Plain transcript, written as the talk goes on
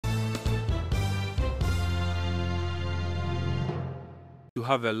do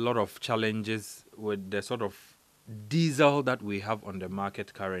have a lot of challenges with the sort of diesel that we have on the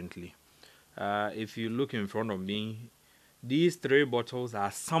market currently. If you look in front of me, these 3 bottles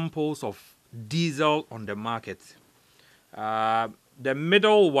are samples of diesel on the market. The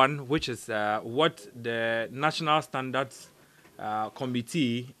middle one, which is what the National Standards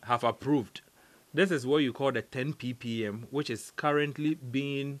Committee have approved, this is what you call the 10 ppm, which is currently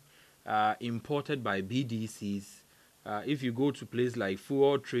being imported by BDCs. If you go to places like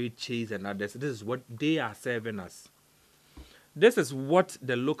Fuel Trade, Chase, and others, this is what they are serving us. This is what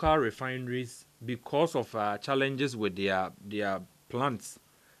the local refineries, because of challenges with their plants,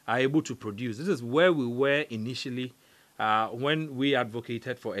 are able to produce. This is where we were initially when we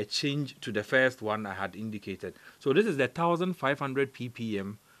advocated for a change to the first one I had indicated. So this is the 1500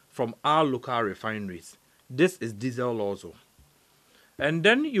 ppm from our local refineries. This is diesel also. And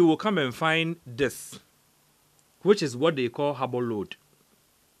then you will come and find this, which is what they call harbor load,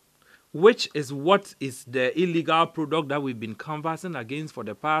 which is what is the illegal product that we've been canvassing against for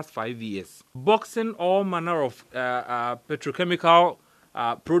the past 5 years. Boxing all manner of petrochemical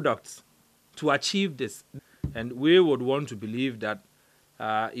products to achieve this. And we would want to believe that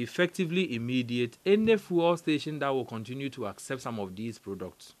effectively immediate any fuel station that will continue to accept some of these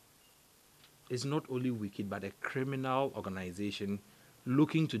products is not only wicked but a criminal organization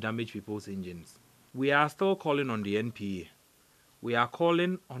looking to damage people's engines. We are still calling on the NPA. We are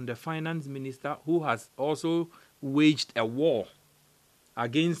calling on the finance minister, who has also waged a war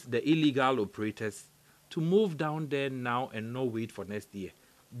against the illegal operators, to move down there now and not wait for next year.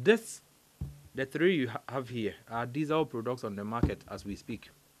 The 3 you have here are diesel products on the market as we speak.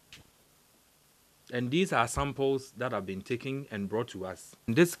 And these are samples that have been taken and brought to us.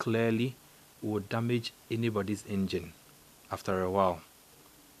 And this clearly would damage anybody's engine after a while.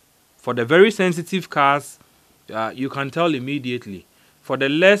 For the very sensitive cars, you can tell immediately. For the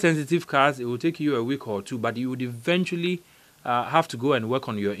less sensitive cars, it will take you a week or 2, but you would eventually have to go and work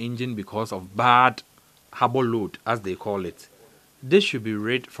on your engine because of bad harbor load, as they call it. This should be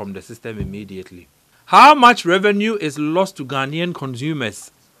rid from the system immediately. How much revenue is lost to Ghanaian consumers?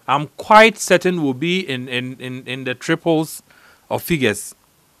 I'm quite certain will be in the triples of figures.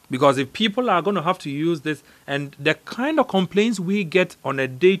 Because if people are going to have to use this, and the kind of complaints we get on a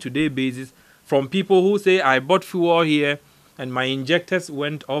day-to-day basis from people who say, I bought fuel here and my injectors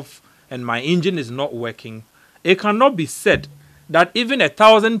went off and my engine is not working, it cannot be said that even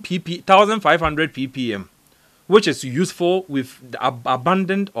 1500 ppm, which is useful, we've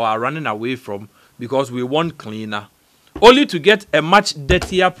abandoned or are running away from because we want cleaner, only to get a much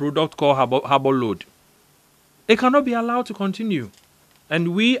dirtier product called harbor load. It cannot be allowed to continue.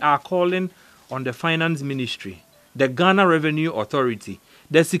 And we are calling on the Finance Ministry, the Ghana Revenue Authority,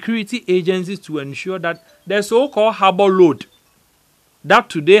 the security agencies to ensure that the so-called harbor load that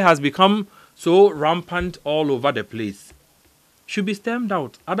today has become so rampant all over the place should be stemmed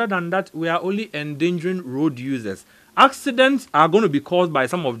out. Other than that, we are only endangering road users. Accidents are going to be caused by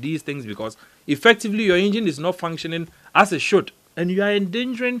some of these things because effectively your engine is not functioning as it should. And you are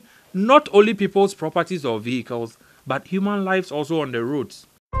endangering not only people's properties or vehicles, but human lives also on the roads.